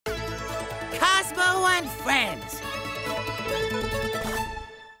Cozmo and Friends.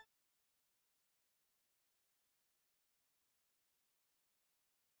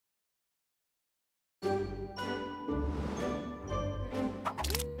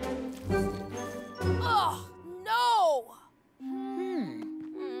 Oh, no!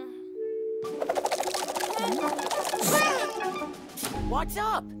 What's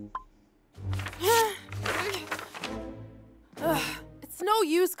up? It's no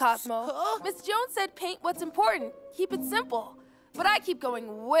use, Cosmo. Huh? Miss Jones said paint what's important. Keep it simple. But I keep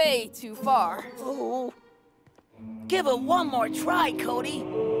going way too far. Oh. Give it one more try, Codi.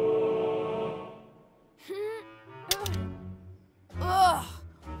 Ugh,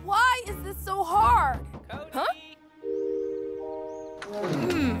 why is this so hard? Codi. Huh?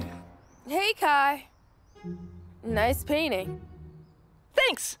 Hey, Kai. Nice painting.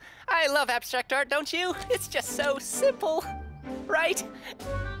 Thanks! I love abstract art, don't you? It's just so simple, right?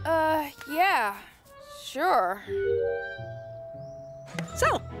 Yeah, sure.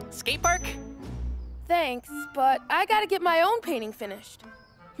 So, skate park? Thanks, but I gotta get my own painting finished.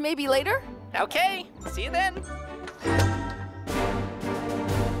 Maybe later? Okay, see you then.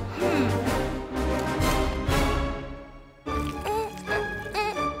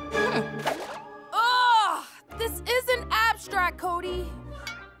 Ugh! This isn't abstract, Codi.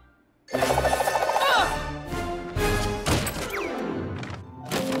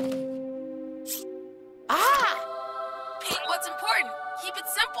 Ah! Paint what's important. Keep it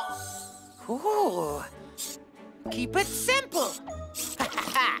simple. Ooh. Keep it simple.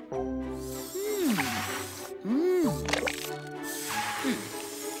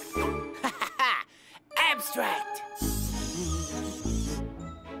 Abstract.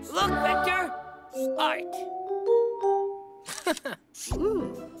 Look, Vector. Art.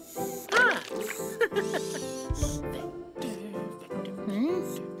 Ooh. Ah.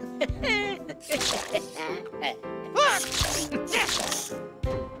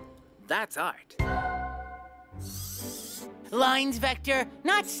 That's art. Lines, Vector,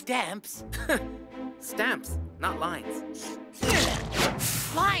 not stamps. Stamps, not lines.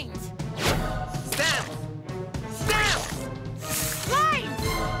 Lines. Stamps! Stamps. Lines.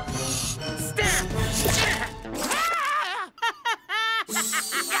 Stamps!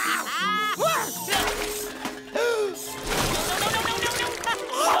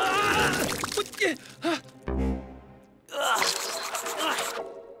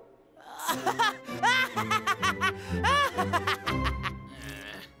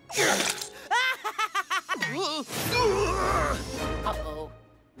 Uh-oh.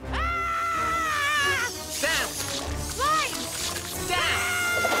 Stamps! Lines. Stamps!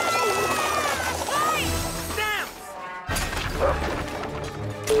 Lines. Stamps!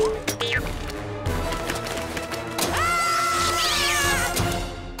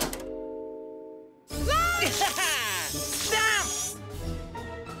 Stamps!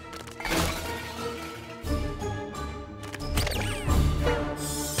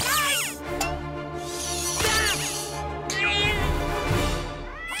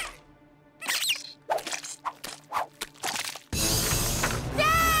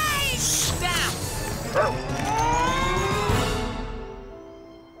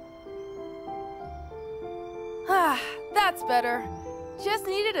 Ah, that's better. Just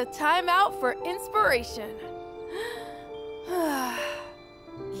needed a timeout for inspiration.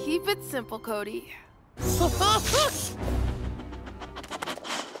 Keep it simple, Codi.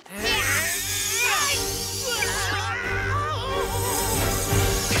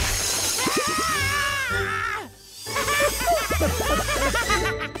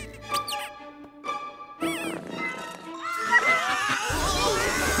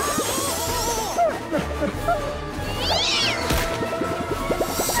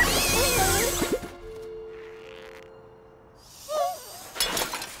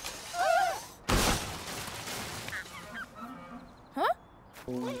 Huh?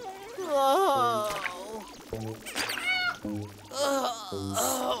 Oh.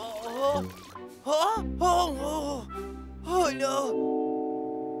 Oh no.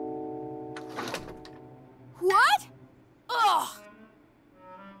 What? Ugh!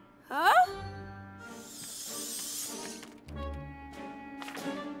 Huh?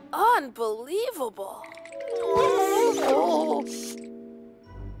 Unbelievable.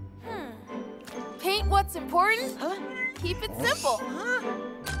 Paint what's important. Huh? Keep it simple. Huh?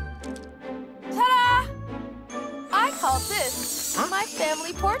 Ta-da! I call this my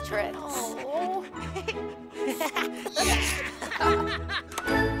family portrait. Oh.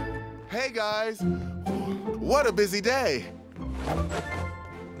 Hey guys, what a busy day.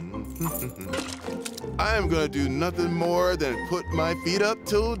 I am gonna do nothing more than put my feet up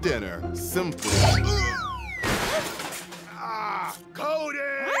till dinner. Simply.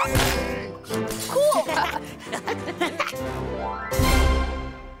 Codi! Cool!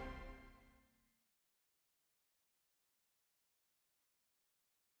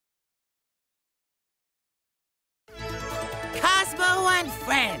 Cozmo and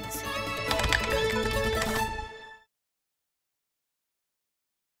Friends.